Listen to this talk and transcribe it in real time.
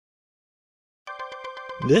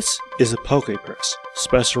This is a PokePress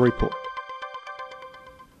Special Report.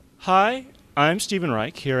 Hi, I'm Stephen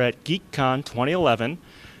Reich here at Geek.Kon 2011.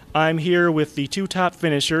 I'm here with the two top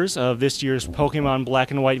finishers of this year's Pokemon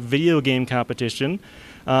Black and White video game competition.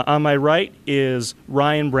 On my right is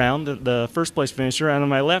Ryan Brown, the first place finisher, and on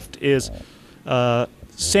my left is Sam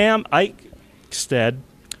Eichstead,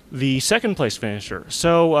 the second place finisher.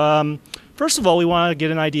 So, first of all, we want to get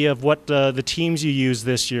an idea of what the teams you used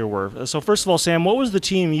this year were. So first of all, Sam, what was the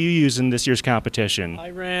team you used in this year's competition? I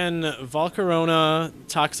ran Volcarona,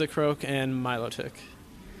 Toxicroak, and Milotic.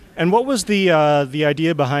 And what was the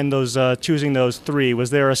idea behind those choosing those three? Was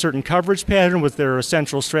there a certain coverage pattern? Was there a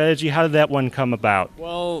central strategy? How did that one come about?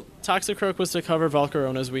 Well, Toxicroak was to cover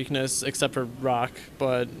Volcarona's weakness, except for Rock,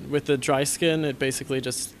 but with the dry skin, it basically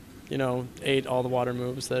just, ate all the water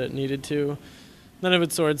moves that it needed to. Then it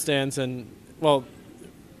would Swords Dance, and,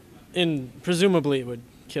 presumably it would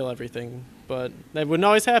kill everything, but that wouldn't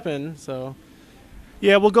always happen, so...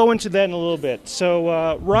 Yeah, we'll go into that in a little bit.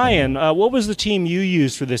 So, Ryan, what was the team you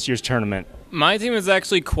used for this year's tournament? My team is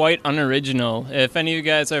actually quite unoriginal. If any of you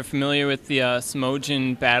guys are familiar with the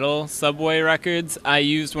Smojin Battle Subway records, I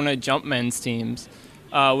used one of Jumpman's teams,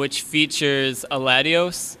 which features a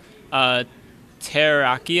Latios,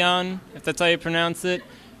 Terrakion, if that's how you pronounce it,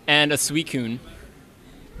 and a Suicune.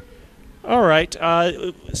 All right.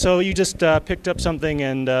 So you just picked up something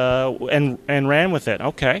and ran with it.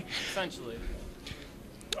 Okay. Essentially.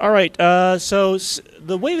 All right, so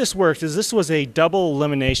the way this worked is this was a double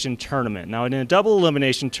elimination tournament. Now, in a double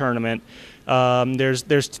elimination tournament, there's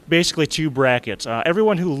basically two brackets.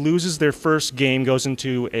 Everyone who loses their first game goes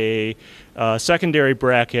into a secondary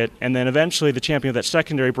bracket, and then eventually the champion of that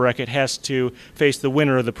secondary bracket has to face the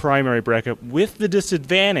winner of the primary bracket, with the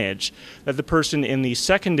disadvantage that the person in the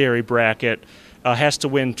secondary bracket has to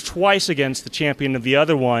win twice against the champion of the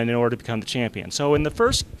other one in order to become the champion. So in the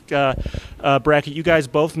first bracket, you guys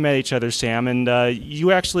both met each other, Sam, and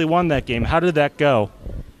you actually won that game. How did that go?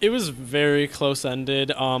 It was very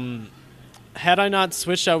close-ended. Had I not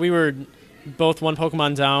switched out, we were both one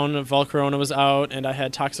Pokemon down. Volcarona was out, and I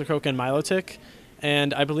had Toxicroak and Milotic.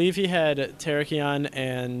 And I believe he had Terrakion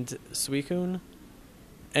and Suicune.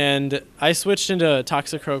 And I switched into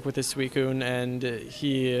Toxicroak with his Suicune,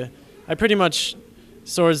 and I pretty much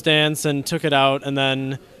Swords Dance and took it out, and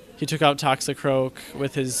then he took out Toxicroak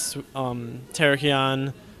with his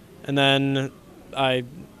Terrakion, and then I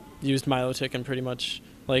used Milotic and pretty much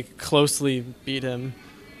closely beat him.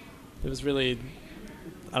 It was really,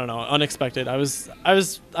 unexpected. I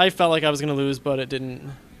felt like I was gonna lose, but it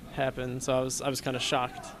didn't happen, so I was kind of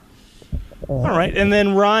shocked. All right, and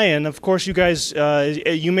then Ryan, of course, you guys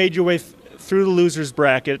you made your way through the losers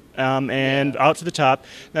bracket and out to the top.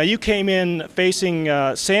 Now you came in facing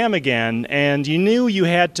Sam again, and you knew you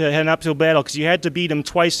had to have an uphill battle because you had to beat him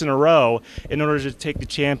twice in a row in order to take the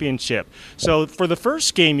championship. So for the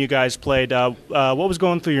first game you guys played, what was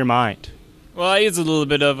going through your mind? Well, I use a little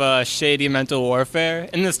bit of shady mental warfare.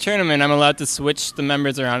 In this tournament, I'm allowed to switch the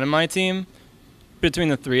members around in my team between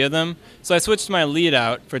the three of them. So I switched my lead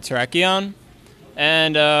out for Terrakion.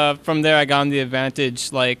 And from there, I got him the advantage,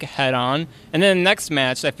 head-on. And then next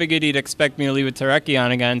match, I figured he'd expect me to lead with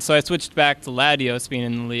Terrakion again, so I switched back to Latios being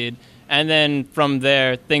in the lead. And then from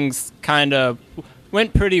there, things kind of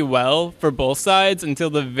went pretty well for both sides until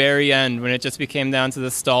the very end, when it just became down to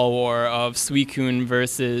the stall war of Suicune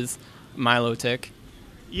versus Milotic.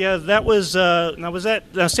 Yeah, that was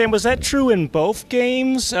Sam, was that true in both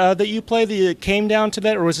games that you played? That it came down to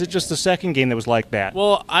that, or was it just the second game that was like that?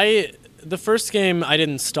 Well, the first game, I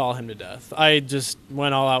didn't stall him to death. I just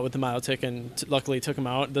went all out with the Milotic and luckily took him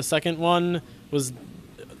out. The second one was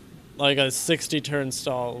like a 60-turn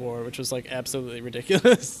stall war, which was absolutely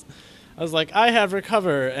ridiculous. I was like, I have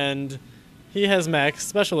Recover, and he has max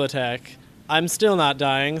special attack. I'm still not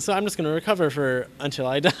dying, so I'm just going to recover until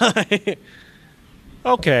I die.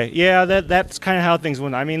 Okay, yeah, that's kind of how things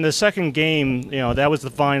went. I mean, the second game, that was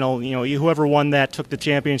the final. Whoever won that took the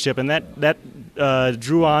championship, and that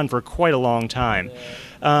drew on for quite a long time.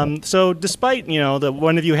 Yeah. So despite, that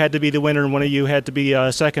one of you had to be the winner and one of you had to be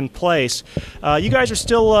second place, you guys are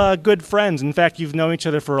still good friends. In fact, you've known each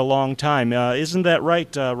other for a long time. Isn't that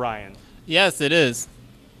right, Ryan? Yes, it is.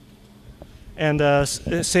 And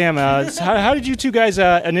Sam, how did you two guys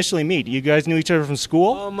initially meet? You guys knew each other from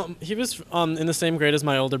school? He was in the same grade as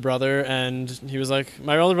my older brother, and he was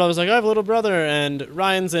my older brother was like, I have a little brother, and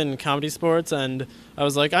Ryan's in comedy sports, and I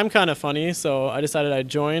was like, I'm kind of funny, so I decided I'd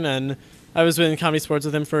join, and I was in comedy sports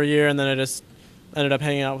with him for a year, and then I just ended up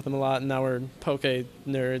hanging out with him a lot, and now we're poke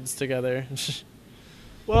nerds together.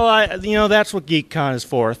 Well, that's what Geek.Kon is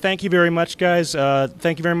for. Thank you very much, guys.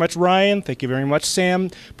 Thank you very much, Ryan. Thank you very much, Sam.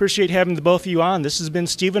 Appreciate having the both of you on. This has been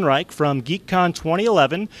Stephen Reich from Geek.Kon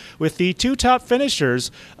 2011 with the 2 top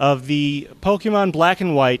finishers of the Pokemon Black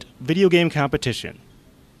and White video game competition.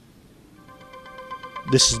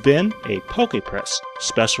 This has been a PokePress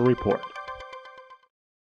special report.